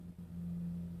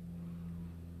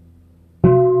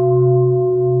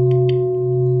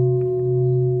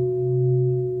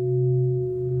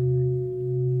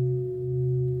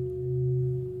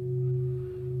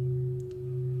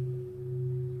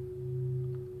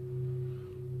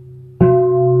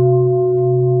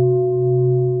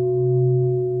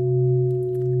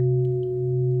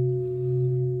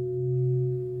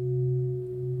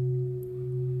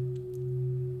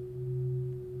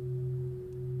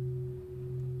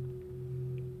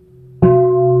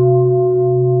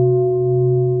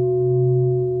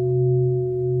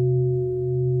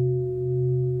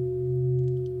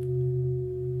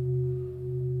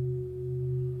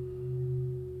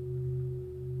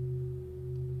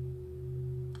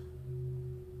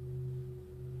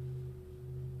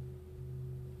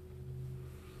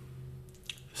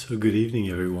So good evening,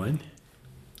 everyone.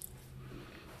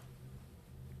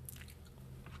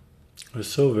 I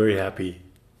was so very happy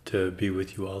to be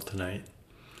with you all tonight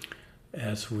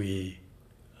as we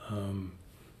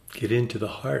get into the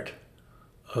heart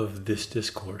of this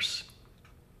discourse.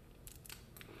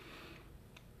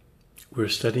 We're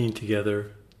studying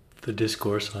together the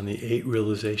discourse on the 8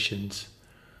 realizations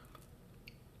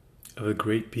of the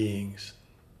great beings.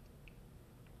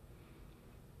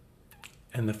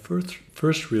 And the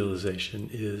first realization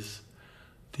is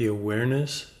the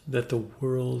awareness that the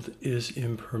world is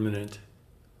impermanent.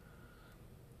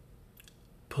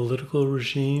 Political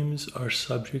regimes are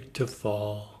subject to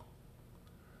fall.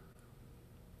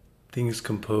 Things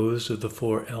composed of the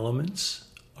 4 elements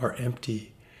are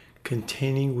empty,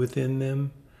 containing within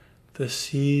them the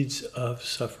seeds of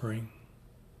suffering.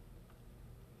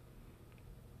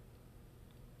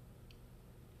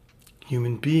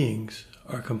 Human beings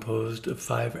are composed of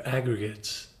 5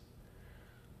 aggregates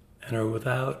and are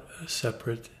without a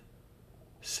separate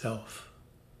self.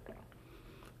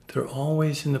 They're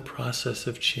always in the process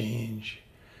of change,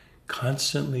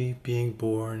 constantly being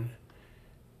born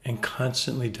and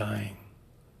constantly dying.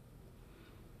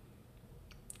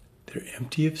 They're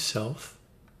empty of self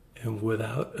and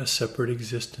without a separate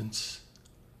existence.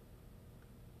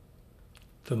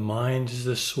 The mind is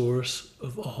the source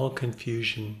of all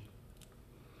confusion,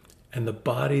 and the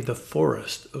body the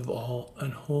forest of all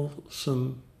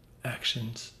unwholesome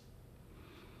actions.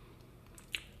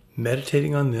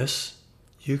 Meditating on this,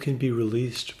 you can be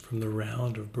released from the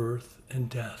round of birth and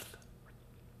death.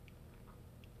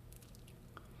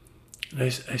 And I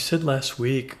said last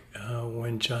week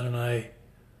when John and I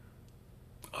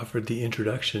offered the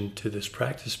introduction to this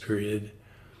practice period,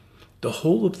 the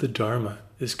whole of the Dharma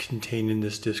is contained in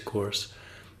this discourse,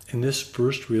 and this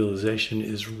first realization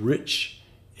is rich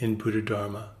in Buddha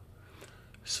Dharma.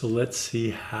 So let's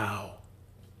see how.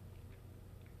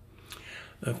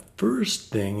 The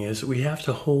first thing is we have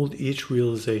to hold each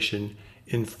realization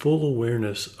in full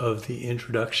awareness of the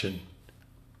introduction.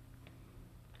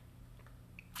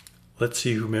 Let's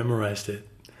see who memorized it.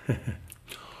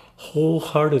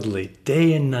 Wholeheartedly,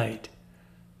 day and night,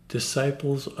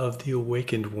 disciples of the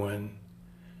Awakened One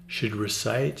should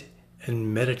recite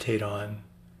and meditate on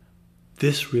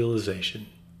this realization.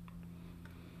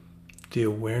 The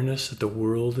awareness that the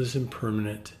world is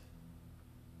impermanent.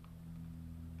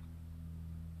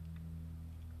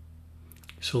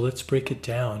 So let's break it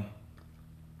down.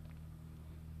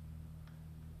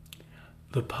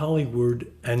 The Pali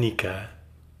word anicca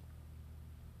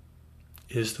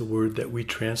is the word that we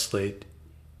translate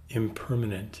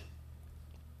impermanent.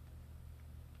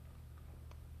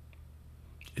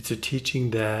 It's a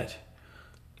teaching that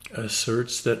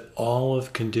asserts that all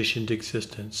of conditioned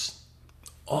existence,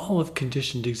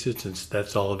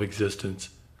 that's all of existence,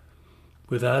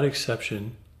 without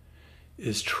exception,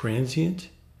 is transient,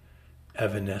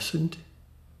 evanescent,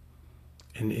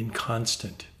 and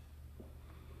inconstant.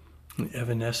 And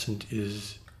evanescent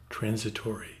is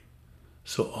transitory.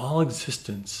 So all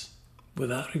existence,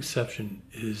 without exception,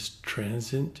 is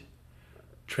transient,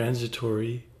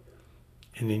 transitory,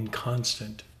 and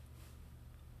inconstant.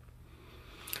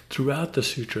 Throughout the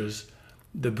sutras,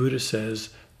 the Buddha says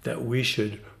that we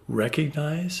should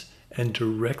recognize and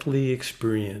directly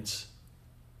experience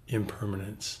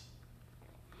impermanence,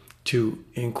 to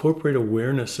incorporate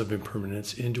awareness of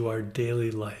impermanence into our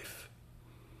daily life.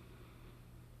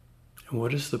 And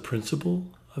what is the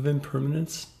principle of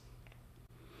impermanence?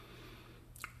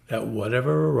 That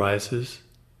whatever arises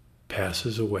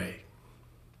passes away.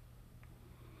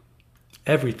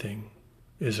 Everything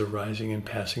is arising and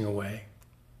passing away.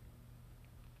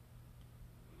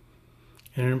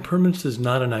 And impermanence is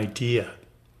not an idea.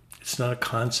 It's not a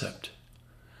concept.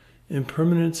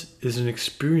 Impermanence is an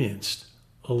experience,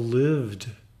 a lived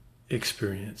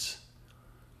experience.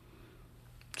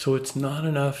 So it's not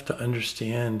enough to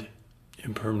understand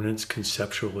impermanence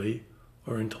conceptually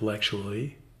or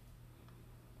intellectually.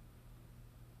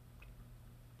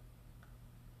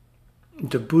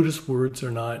 The Buddha's words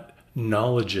are not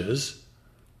knowledges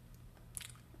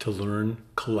to learn,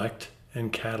 collect,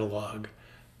 and catalog.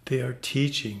 They are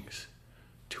teachings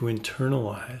to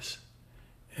internalize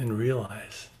and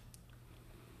realize.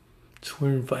 So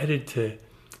we're invited to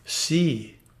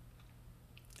see,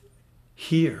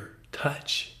 hear,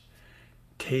 touch,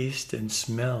 taste, and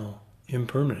smell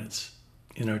impermanence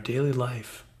in our daily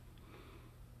life.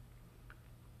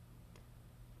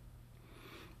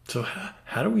 So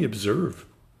how do we observe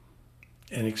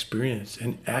and experience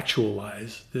and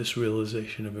actualize this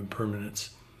realization of impermanence?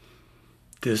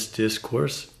 This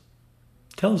discourse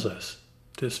tells us.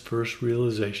 This first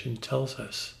realization tells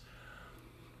us.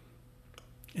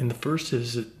 And the first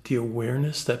is the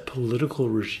awareness that political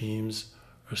regimes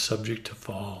are subject to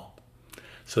fall.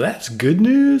 So that's good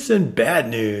news and bad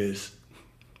news.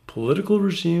 Political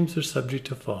regimes are subject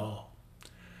to fall.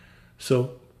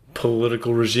 So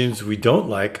political regimes we don't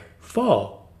like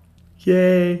fall.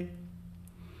 Yay!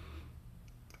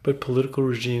 But political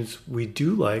regimes we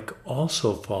do like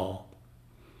also fall.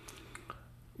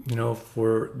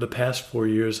 For the past 4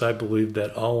 years, I believed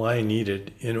that all I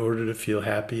needed in order to feel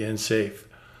happy and safe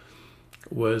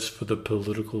was for the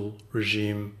political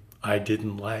regime I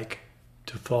didn't like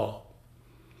to fall.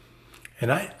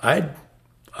 And I've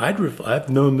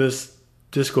known this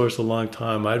discourse a long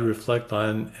time. I'd reflect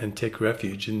on and take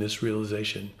refuge in this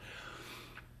realization.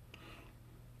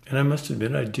 And I must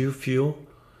admit, I do feel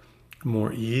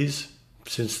more ease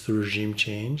since the regime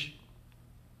change.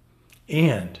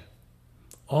 And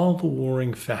all the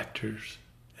warring factors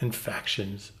and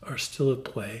factions are still at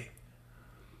play.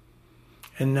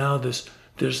 And now there's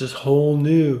this whole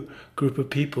new group of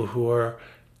people who are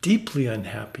deeply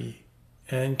unhappy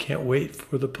and can't wait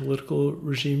for the political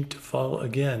regime to fall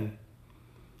again.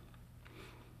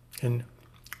 And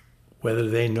whether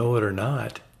they know it or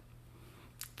not,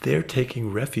 they're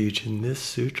taking refuge in this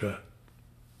sutra.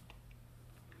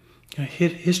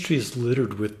 History is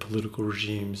littered with political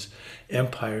regimes,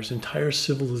 empires, entire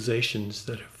civilizations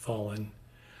that have fallen.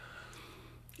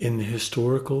 In the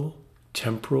historical,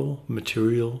 temporal,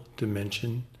 material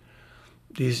dimension,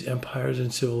 these empires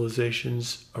and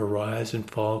civilizations arise and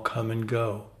fall, come and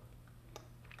go.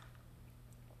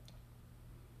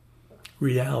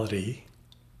 Reality,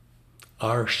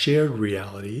 our shared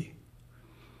reality,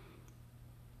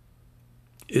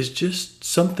 is just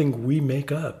something we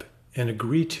make up and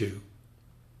agree to.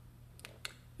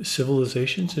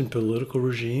 Civilizations and political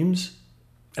regimes,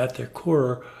 at their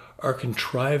core, are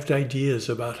contrived ideas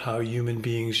about how human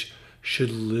beings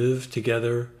should live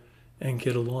together and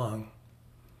get along.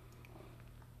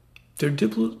 They're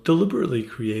deliberately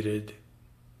created.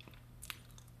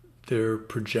 They're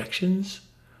projections.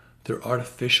 They're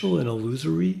artificial and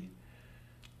illusory.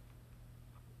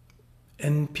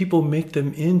 And people make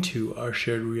them into our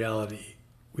shared reality.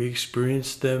 We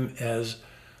experience them as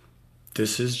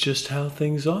this is just how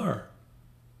things are.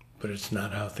 But it's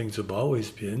not how things have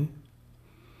always been.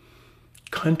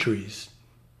 Countries,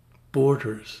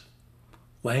 borders,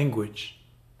 language.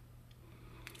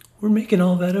 We're making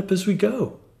all that up as we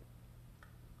go.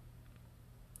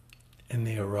 And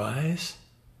they arise,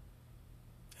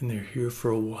 and they're here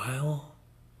for a while,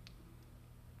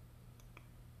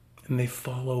 and they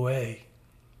fall away.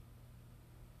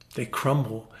 They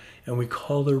crumble, and we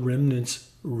call their remnants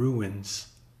ruins.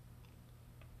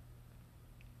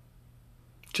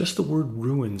 Just the word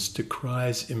ruins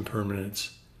decries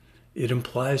impermanence. It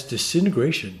implies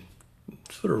disintegration.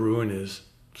 That's what a ruin is,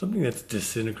 something that's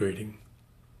disintegrating.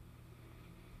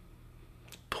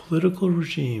 Political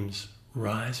regimes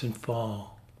rise and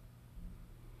fall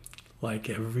like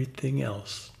everything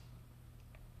else.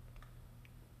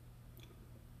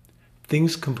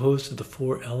 Things composed of the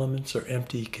four elements are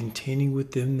empty, containing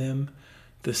within them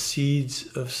the seeds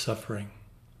of suffering.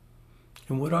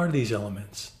 And what are these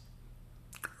elements?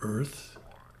 Earth,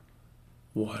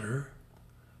 water,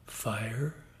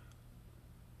 fire,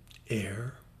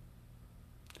 air.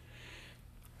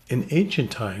 In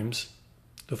ancient times,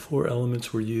 the four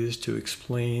elements were used to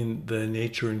explain the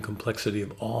nature and complexity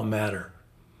of all matter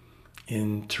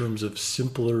in terms of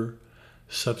simpler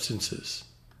substances.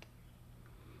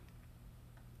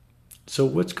 So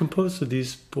what's composed of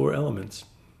these four elements?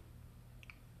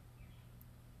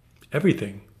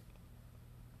 Everything.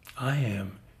 I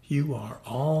am, you are,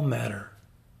 all matter.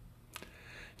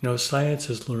 Science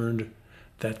has learned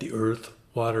that the earth,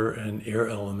 water, and air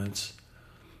elements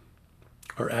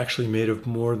are actually made of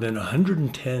more than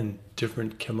 110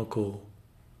 different chemical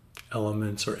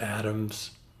elements or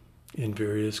atoms in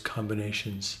various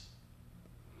combinations.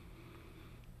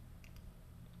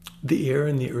 The air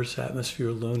in the Earth's atmosphere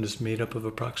alone is made up of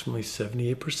approximately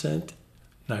 78%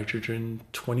 nitrogen,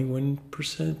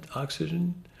 21%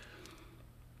 oxygen,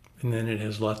 and then it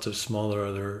has lots of smaller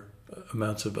other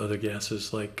amounts of other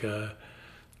gases like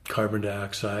carbon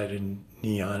dioxide and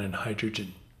neon and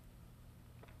hydrogen.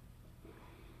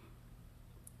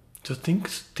 So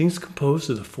things composed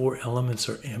of the four elements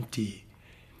are empty.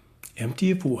 Empty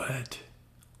of what?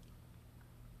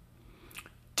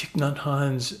 Thich Nhat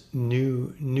Hanh's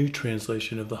new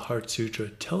translation of the Heart Sutra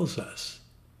tells us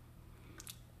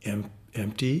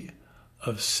empty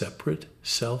of separate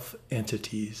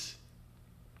self-entities.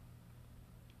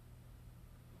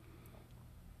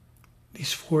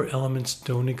 These four elements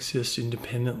don't exist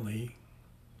independently.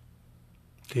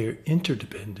 They are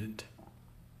interdependent.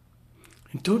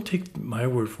 And don't take my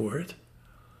word for it.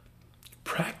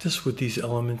 Practice with these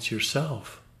elements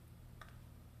yourself.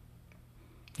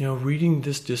 Reading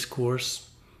this discourse,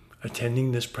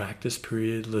 attending this practice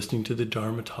period, listening to the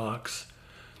Dharma talks,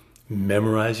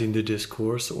 memorizing the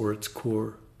discourse or its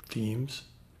core themes,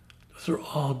 those are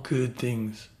all good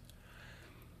things.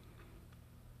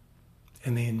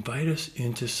 And they invite us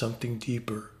into something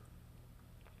deeper.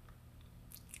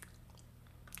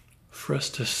 For us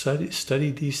to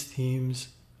study these themes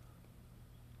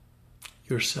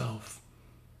yourself.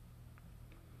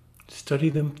 Study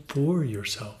them for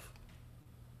yourself.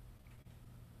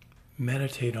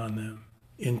 Meditate on them.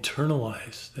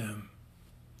 Internalize them.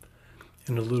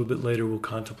 And a little bit later we'll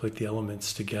contemplate the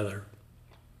elements together.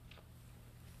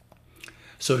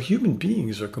 So human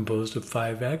beings are composed of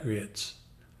 5 aggregates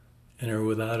and are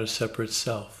without a separate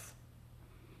self.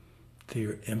 They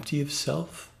are empty of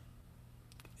self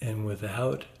and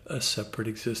without a separate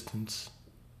existence.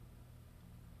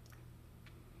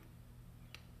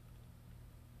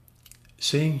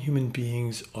 Saying human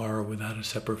beings are without a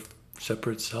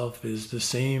separate self is the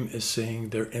same as saying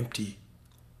they're empty.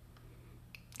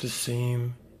 The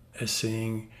same as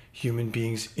saying human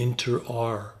beings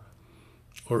inter-are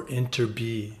or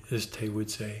inter-be, as Tay would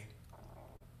say.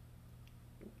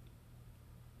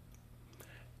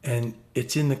 And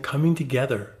it's in the coming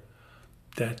together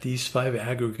that these 5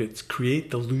 aggregates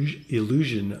create the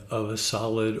illusion of a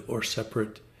solid or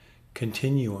separate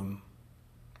continuum.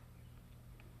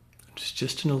 It's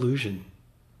just an illusion.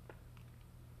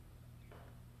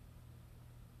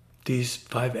 These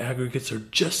 5 aggregates are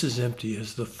just as empty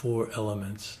as the 4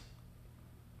 elements.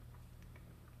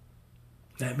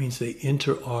 That means they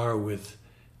inter-are with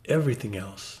everything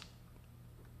else.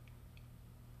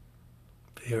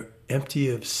 They are empty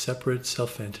of separate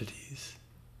self-entities.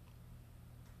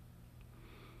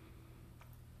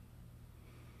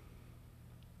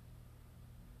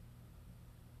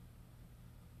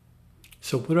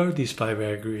 So what are these 5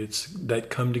 aggregates that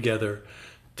come together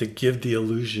to give the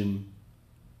illusion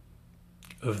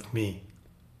of me?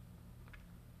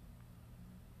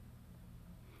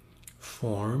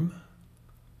 Form,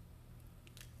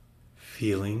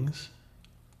 feelings,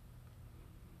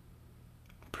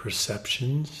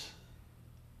 perceptions,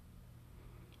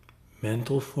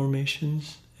 mental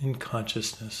formations, and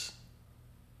consciousness.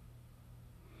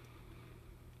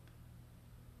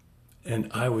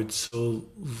 And I would so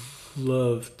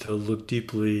love to look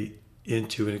deeply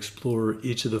into and explore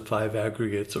each of the 5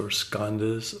 aggregates, or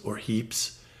skandhas, or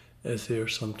heaps, as they are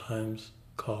sometimes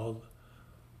called.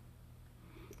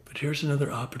 But here's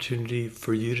another opportunity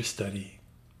for you to study.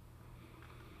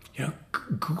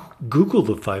 Google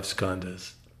the 5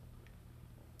 skandhas.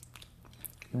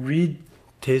 Read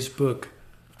Tay's book,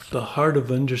 The Heart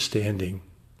of Understanding.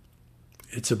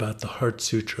 It's about the Heart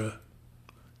Sutra.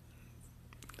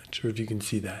 Not sure if you can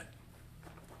see that.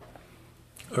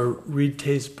 Or read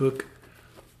Tay's book,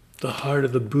 The Heart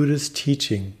of the Buddha's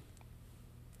Teaching.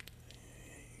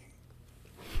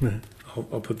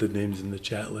 I'll put the names in the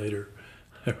chat later.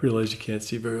 I realize you can't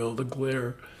see very well the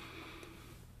glare.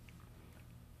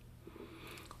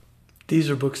 These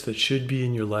are books that should be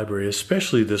in your library,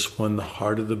 especially this one, The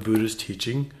Heart of the Buddha's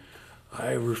Teaching.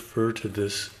 I refer to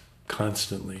this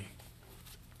constantly.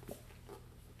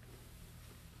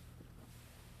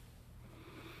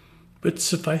 But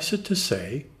suffice it to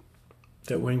say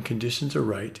that when conditions are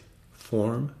right,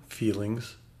 form,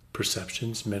 feelings,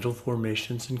 perceptions, mental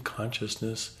formations, and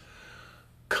consciousness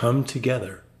come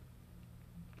together.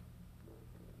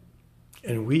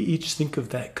 And we each think of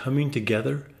that coming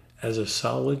together as a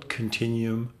solid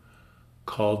continuum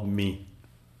called me.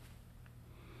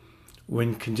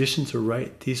 When conditions are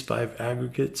right, these 5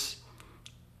 aggregates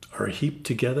are heaped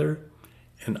together,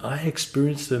 and I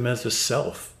experience them as a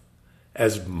self,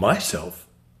 as myself.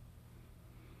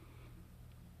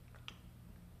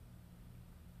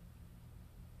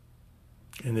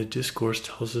 And the discourse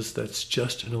tells us that's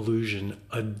just an illusion,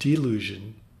 a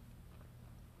delusion.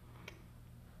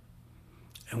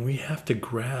 And we have to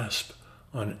grasp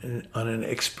on an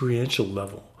experiential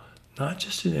level, not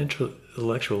just an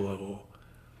intellectual level.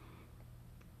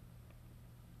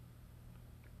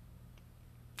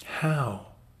 How?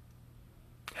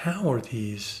 How are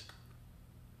these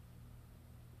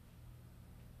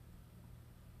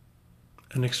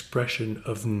an expression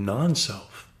of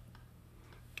non-self?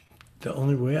 The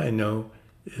only way I know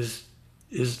is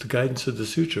the guidance of the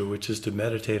sutra, which is to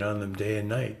meditate on them day and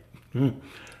night.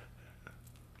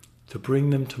 To bring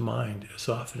them to mind as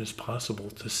often as possible,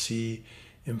 to see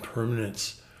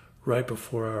impermanence right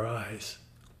before our eyes.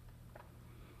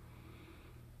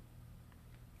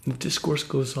 The discourse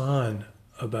goes on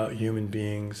about human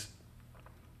beings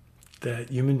that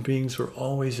human beings are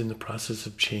always in the process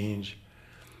of change,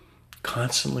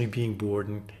 constantly being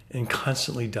born and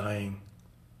constantly dying.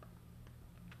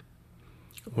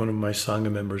 One of my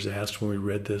Sangha members asked when we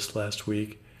read this last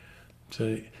week,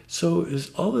 so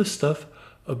is all this stuff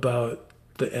about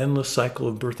the endless cycle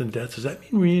of birth and death, does that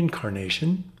mean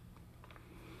reincarnation?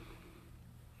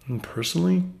 And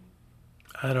personally,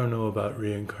 I don't know about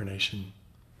reincarnation.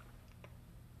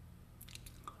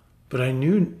 But I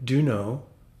do know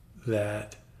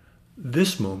that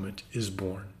this moment is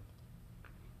born,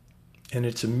 and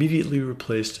it's immediately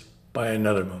replaced by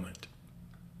another moment.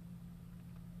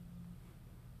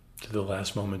 Did the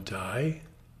last moment die?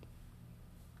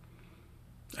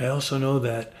 I also know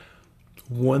that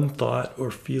one thought or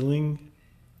feeling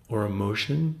or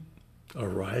emotion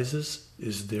arises,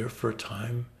 is there for a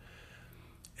time,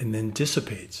 and then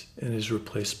dissipates and is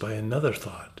replaced by another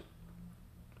thought,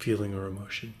 feeling, or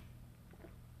emotion.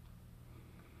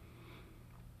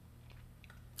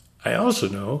 I also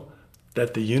know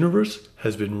that the universe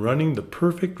has been running the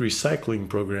perfect recycling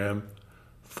program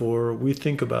for, we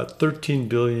think, about 13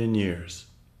 billion years.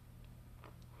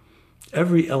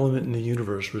 Every element in the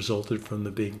universe resulted from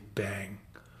the Big Bang,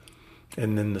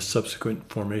 and then the subsequent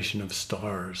formation of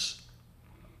stars,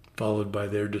 followed by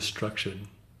their destruction.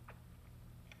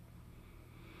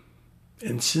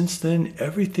 And since then,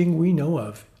 everything we know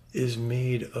of is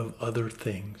made of other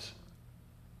things,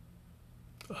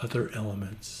 other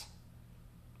elements,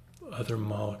 other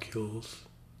molecules,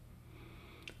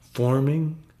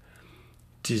 forming,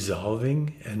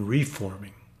 dissolving, and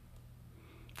reforming.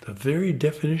 The very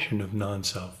definition of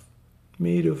non-self,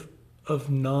 made of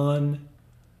non-self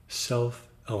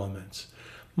elements.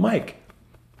 Mike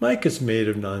is made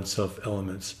of non-self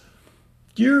elements.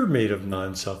 You're made of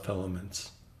non-self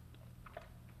elements.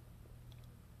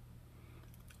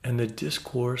 And the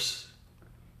discourse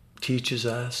teaches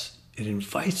us, it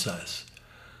invites us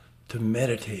to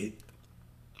meditate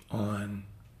on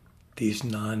these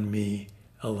non-me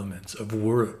elements of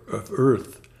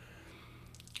earth,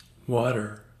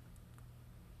 water,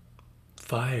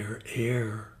 fire,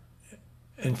 air,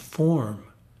 and form,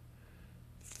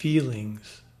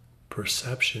 feelings,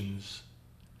 perceptions,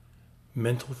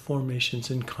 mental formations,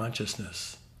 and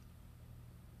consciousness.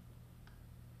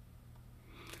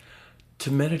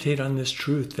 To meditate on this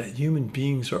truth that human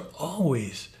beings are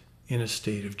always in a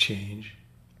state of change.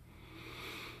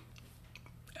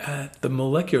 At the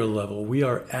molecular level, we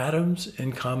are atoms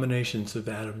and combinations of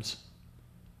atoms,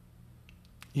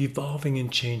 evolving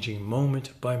and changing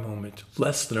moment by moment,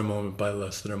 less than a moment by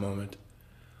less than a moment.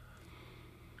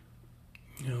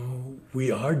 We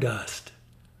are dust,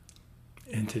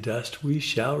 and to dust we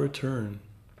shall return.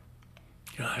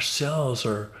 Our cells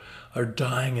are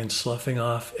dying and sloughing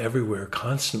off everywhere,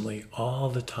 constantly, all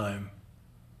the time.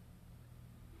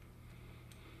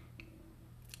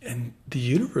 And the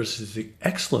universe is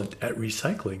excellent at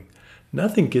recycling.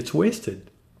 Nothing gets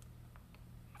wasted.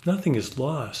 Nothing is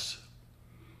lost.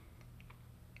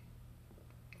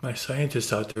 My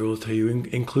scientists out there will tell you,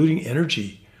 including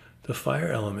energy, the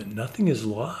fire element, nothing is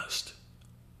lost.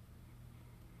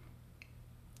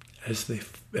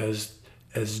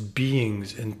 As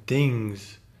beings and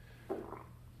things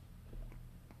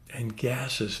and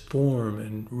gases form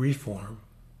and reform.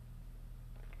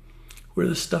 We're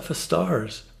the stuff of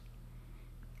stars,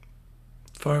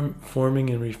 forming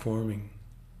and reforming.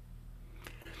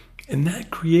 And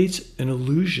that creates an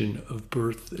illusion of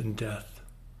birth and death.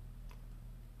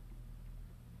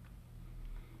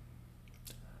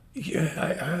 Yeah,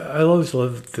 I always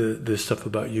love the stuff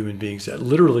about human beings, that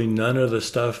literally none of the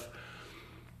stuff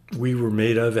we were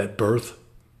made of at birth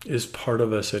is part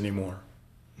of us anymore.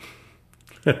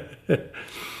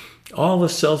 All the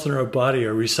cells in our body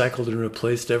are recycled and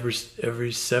replaced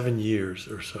every 7 years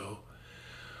or so.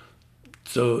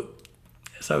 So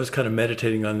as I was kind of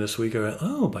meditating on this week, I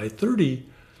went, by 30,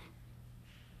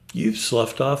 you've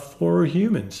sloughed off 4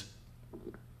 humans.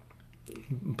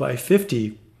 By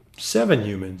 50, 7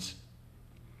 humans.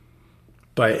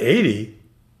 By 80,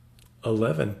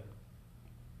 11.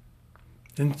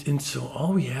 And so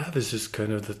all we have is this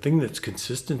kind of, the thing that's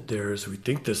consistent there is we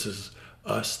think this is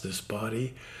us, this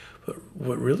body. But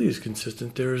what really is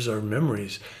consistent there is our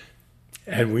memories.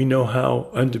 And we know how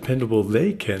undependable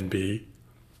they can be.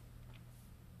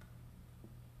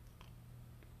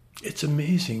 It's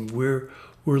amazing. We're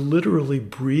literally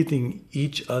breathing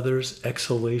each other's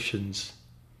exhalations.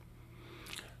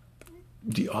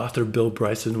 The author Bill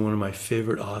Bryson, one of my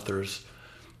favorite authors,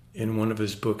 in one of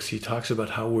his books, he talks about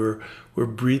how we're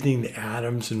breathing the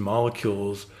atoms and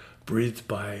molecules breathed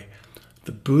by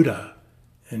the Buddha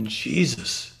and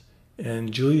Jesus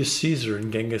and Julius Caesar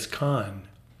and Genghis Khan.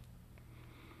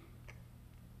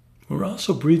 We're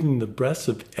also breathing the breaths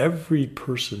of every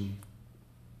person.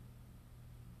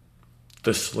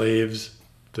 The slaves,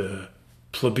 the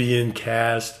plebeian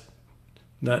caste,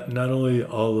 not only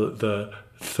all of the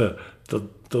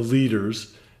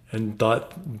leaders and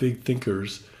big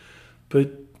thinkers,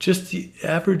 but just the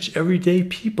average everyday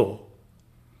people.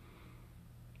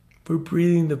 We're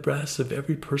breathing the breaths of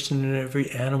every person and every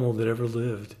animal that ever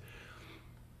lived.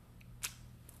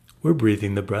 We're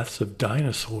breathing the breaths of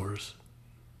dinosaurs.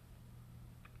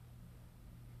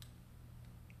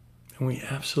 And we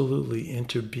absolutely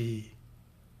interbe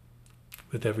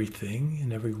with everything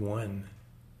and everyone.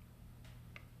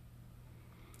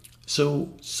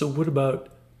 So what about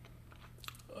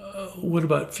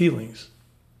feelings,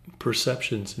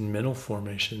 perceptions, and mental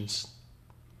formations?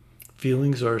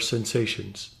 Feelings are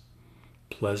sensations,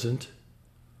 pleasant,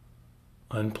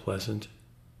 unpleasant,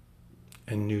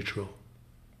 and neutral.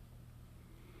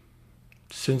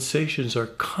 Sensations are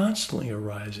constantly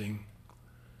arising,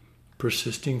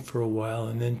 persisting for a while,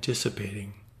 and then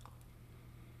dissipating.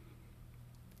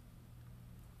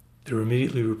 They're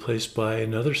immediately replaced by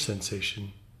another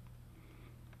sensation.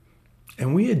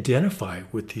 And we identify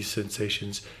with these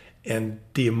sensations and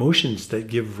the emotions that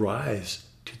give rise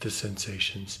to the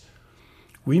sensations.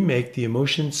 We make the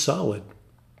emotions solid.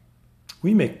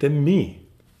 We make them me.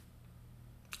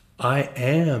 I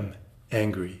am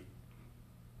angry.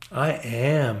 I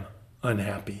am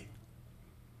unhappy.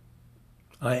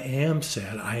 I am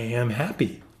sad. I am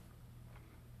happy.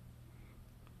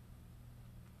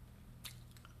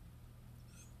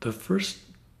 The first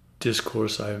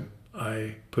discourse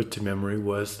I put to memory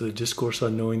was the discourse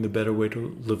on knowing the better way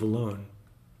to live alone.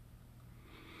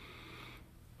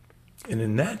 And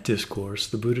in that discourse,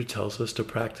 the Buddha tells us to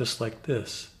practice like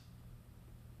this.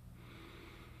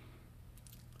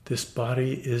 This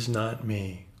body is not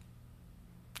me.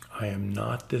 I am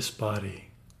not this body.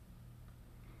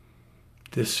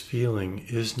 This feeling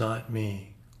is not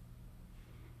me.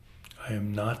 I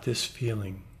am not this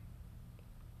feeling.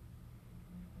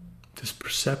 This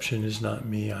perception is not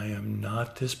me. I am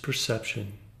not this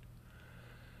perception.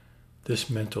 This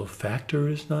mental factor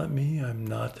is not me. I'm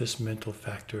not this mental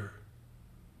factor.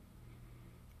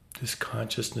 This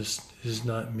consciousness is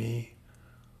not me.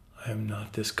 I am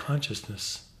not this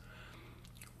consciousness.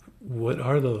 What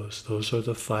are those? Those are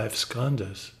the 5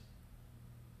 skandhas.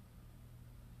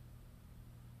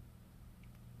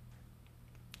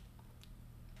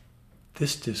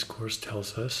 This discourse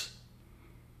tells us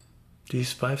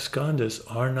these 5 skandhas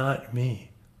are not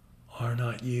me, are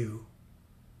not you.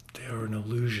 They are an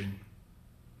illusion.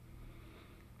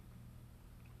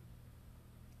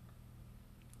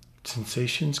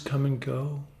 Sensations come and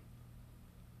go.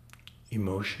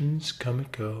 Emotions come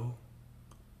and go.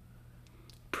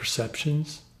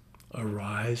 Perceptions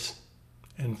arise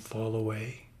and fall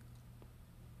away.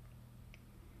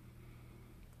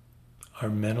 Our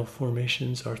mental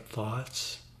formations, our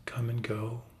thoughts come and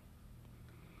go.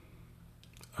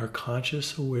 Our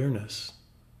conscious awareness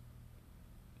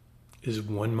is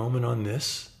one moment on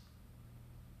this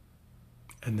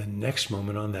and the next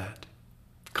moment on that,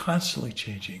 constantly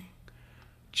changing,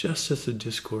 just as the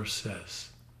discourse says.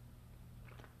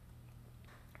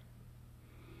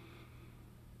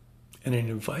 And it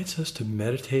invites us to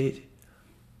meditate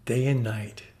day and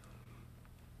night.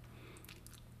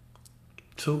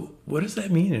 So what does that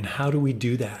mean and how do we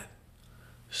do that?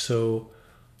 So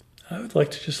I would like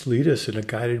to just lead us in a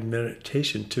guided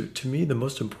meditation. To me, the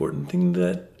most important thing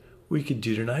that we could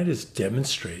do tonight is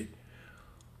demonstrate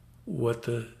what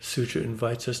the sutra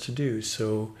invites us to do.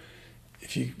 So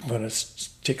if you want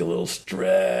to take a little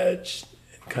stretch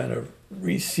and kind of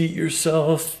reseat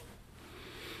yourself.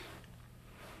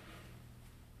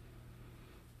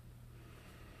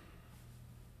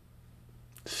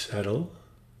 Settle.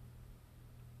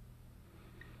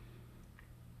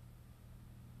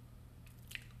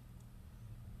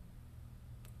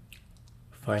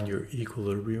 Find your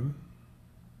equilibrium.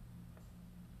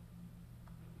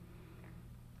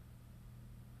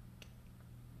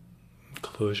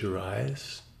 Close your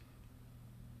eyes.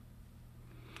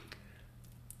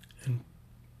 And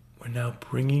we're now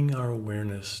bringing our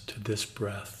awareness to this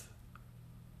breath.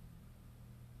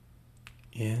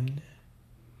 In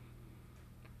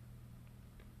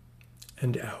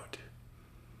and out.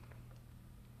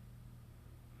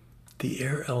 The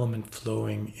air element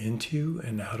flowing into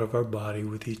and out of our body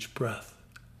with each breath.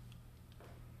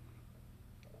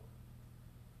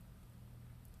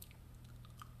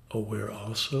 Aware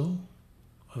also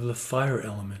of the fire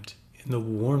element in the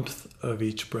warmth of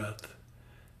each breath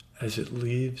as it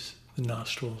leaves the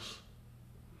nostrils.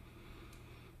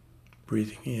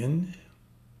 Breathing in,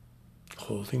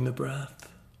 holding the breath,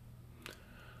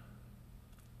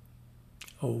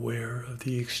 aware of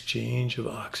the exchange of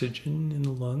oxygen in the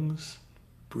lungs,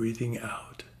 breathing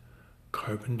out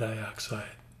carbon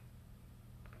dioxide.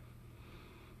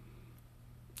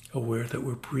 Aware that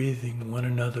we're breathing one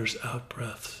another's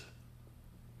out-breaths.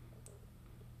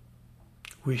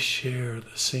 We share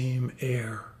the same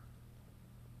air.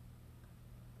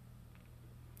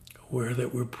 Aware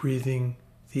that we're breathing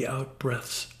the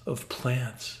out-breaths of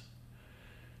plants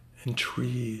and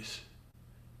trees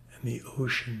and the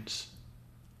oceans.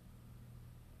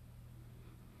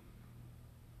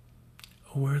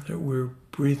 Aware that we're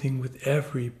breathing with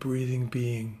every breathing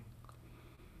being.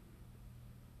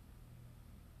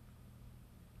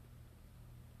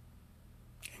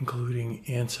 Including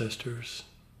ancestors,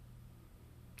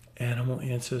 animal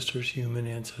ancestors, human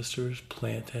ancestors,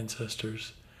 plant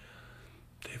ancestors.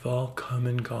 They've all come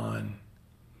and gone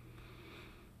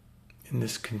in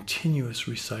this continuous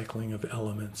recycling of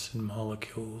elements and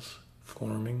molecules,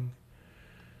 forming,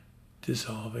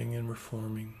 dissolving, and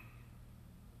reforming.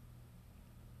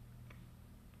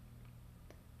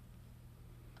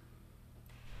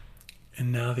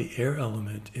 And now the air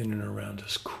element in and around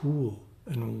us, cool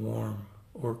and warm,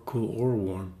 or cool or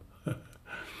warm,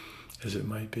 as it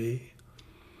might be.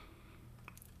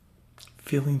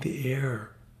 Feeling the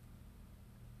air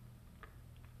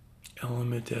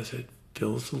element as it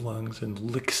fills the lungs and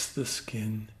licks the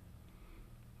skin.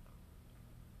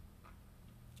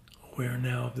 Aware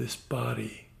now of this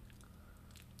body,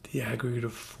 the aggregate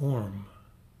of form.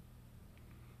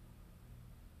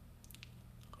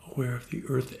 Aware of the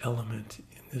earth element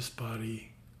in this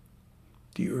body,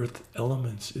 the earth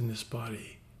elements in this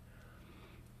body,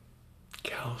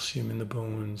 calcium in the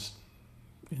bones,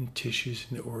 in tissues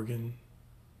in the organ.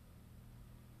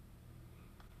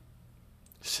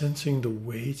 Sensing the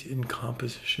weight and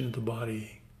composition of the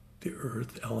body, the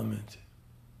earth element.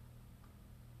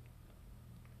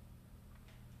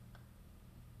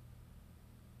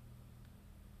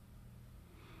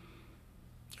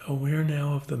 Aware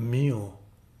now of the meal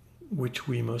with which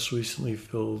we most recently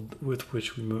filled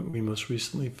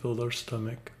our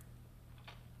stomach.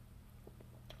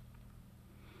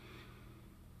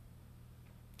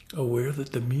 Aware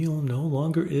that the meal no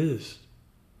longer is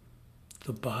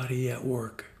the body at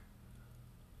work,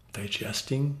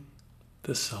 digesting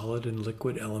the solid and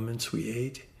liquid elements we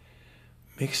ate,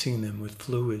 mixing them with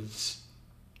fluids,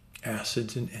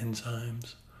 acids and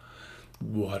enzymes,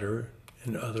 water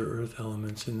and other earth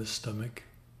elements in the stomach.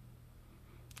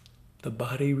 The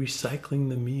body recycling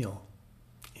the meal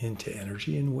into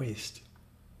energy and waste.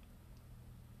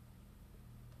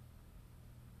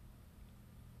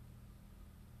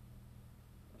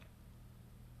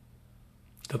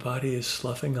 The body is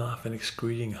sloughing off and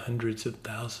excreting hundreds of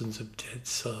thousands of dead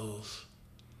cells.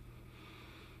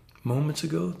 Moments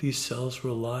ago, these cells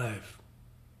were alive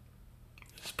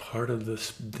as part of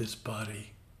this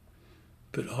body,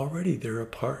 but already they're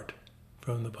apart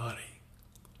from the body.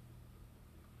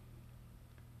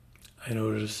 I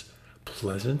notice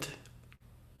pleasant,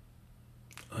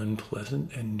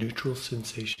 unpleasant, and neutral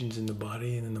sensations in the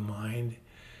body and in the mind.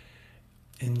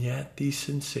 And yet these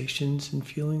sensations and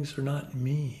feelings are not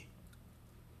me.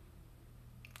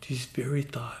 These very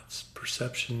thoughts,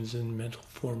 perceptions, and mental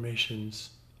formations,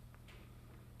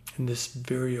 and this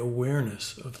very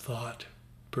awareness of thought,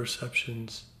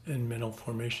 perceptions, and mental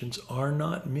formations are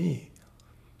not me.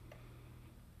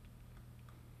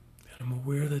 And I'm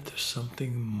aware that there's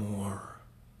something more.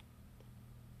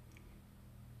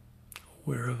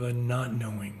 Aware of a not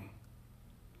knowing.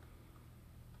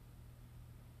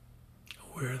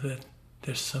 Aware that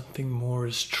there's something more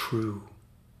is true.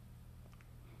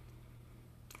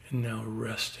 And now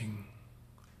resting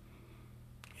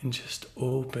in just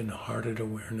open-hearted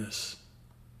awareness.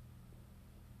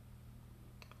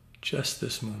 Just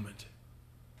this moment.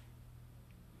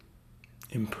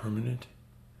 Impermanent,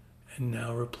 and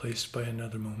now replaced by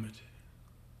another moment.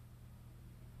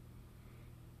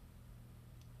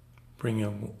 Bring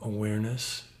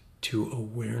awareness to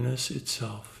awareness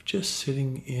itself, just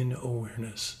sitting in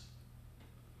awareness.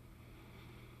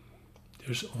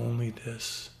 There's only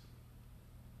this,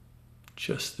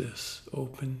 just this,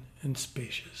 open and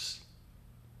spacious.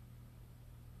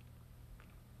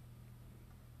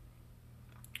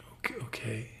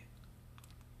 Okay.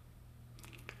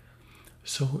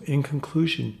 So in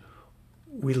conclusion,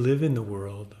 we live in the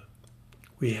world.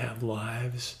 We have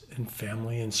lives and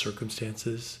family and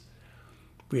circumstances.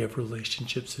 We have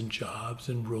relationships and jobs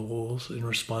and roles and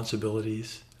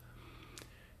responsibilities.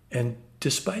 And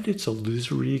despite its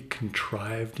illusory,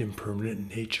 contrived,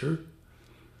 impermanent nature,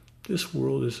 this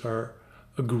world is our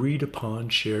agreed upon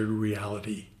shared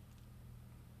reality.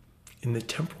 In the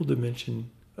temporal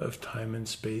dimension of time and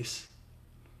space,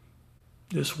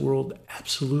 this world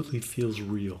absolutely feels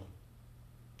real.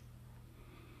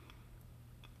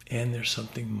 And there's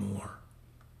something more.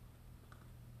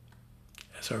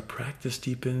 As our practice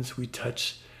deepens, we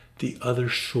touch the other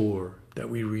shore that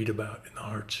we read about in the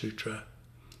Heart Sutra.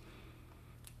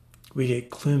 We get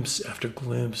glimpse after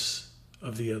glimpse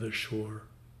of the other shore.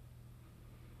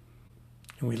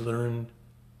 And we learn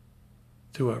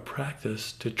through our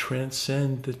practice to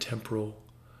transcend the temporal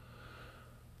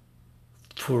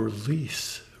for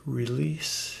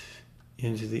release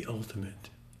into the ultimate,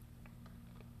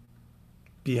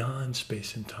 beyond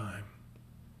space and time.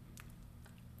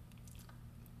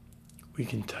 We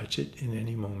can touch it in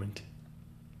any moment.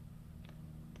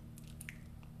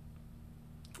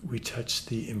 We touch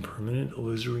the impermanent,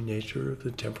 illusory nature of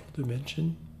the temporal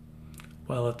dimension,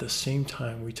 while at the same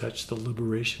time we touch the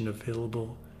liberation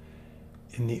available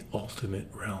in the ultimate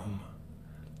realm,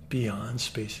 beyond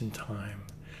space and time,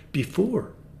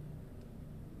 before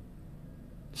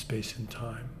space and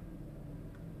time.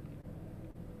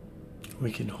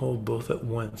 We can hold both at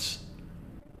once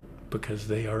because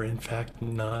they are in fact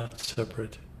not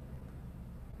separate.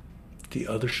 The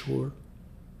other shore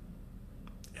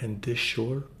and this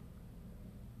shore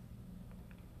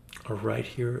are right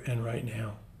here and right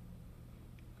now.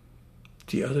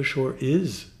 The other shore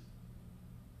is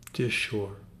this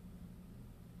shore.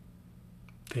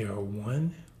 They are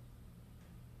one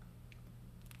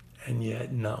and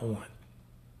yet not one.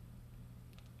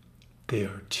 They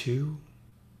are two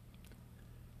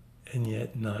and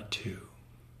yet not two.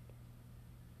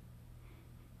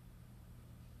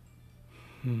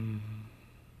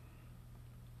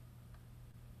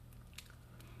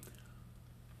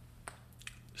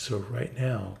 So right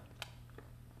now,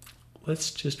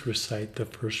 let's just recite the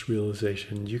first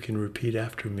realization. You can repeat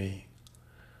after me.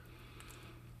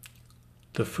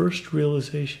 The first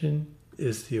realization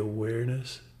is the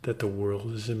awareness that the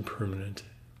world is impermanent.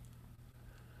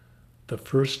 The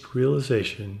first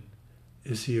realization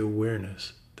is the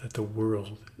awareness that the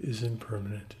world is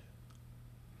impermanent.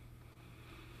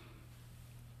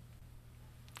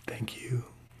 Thank you.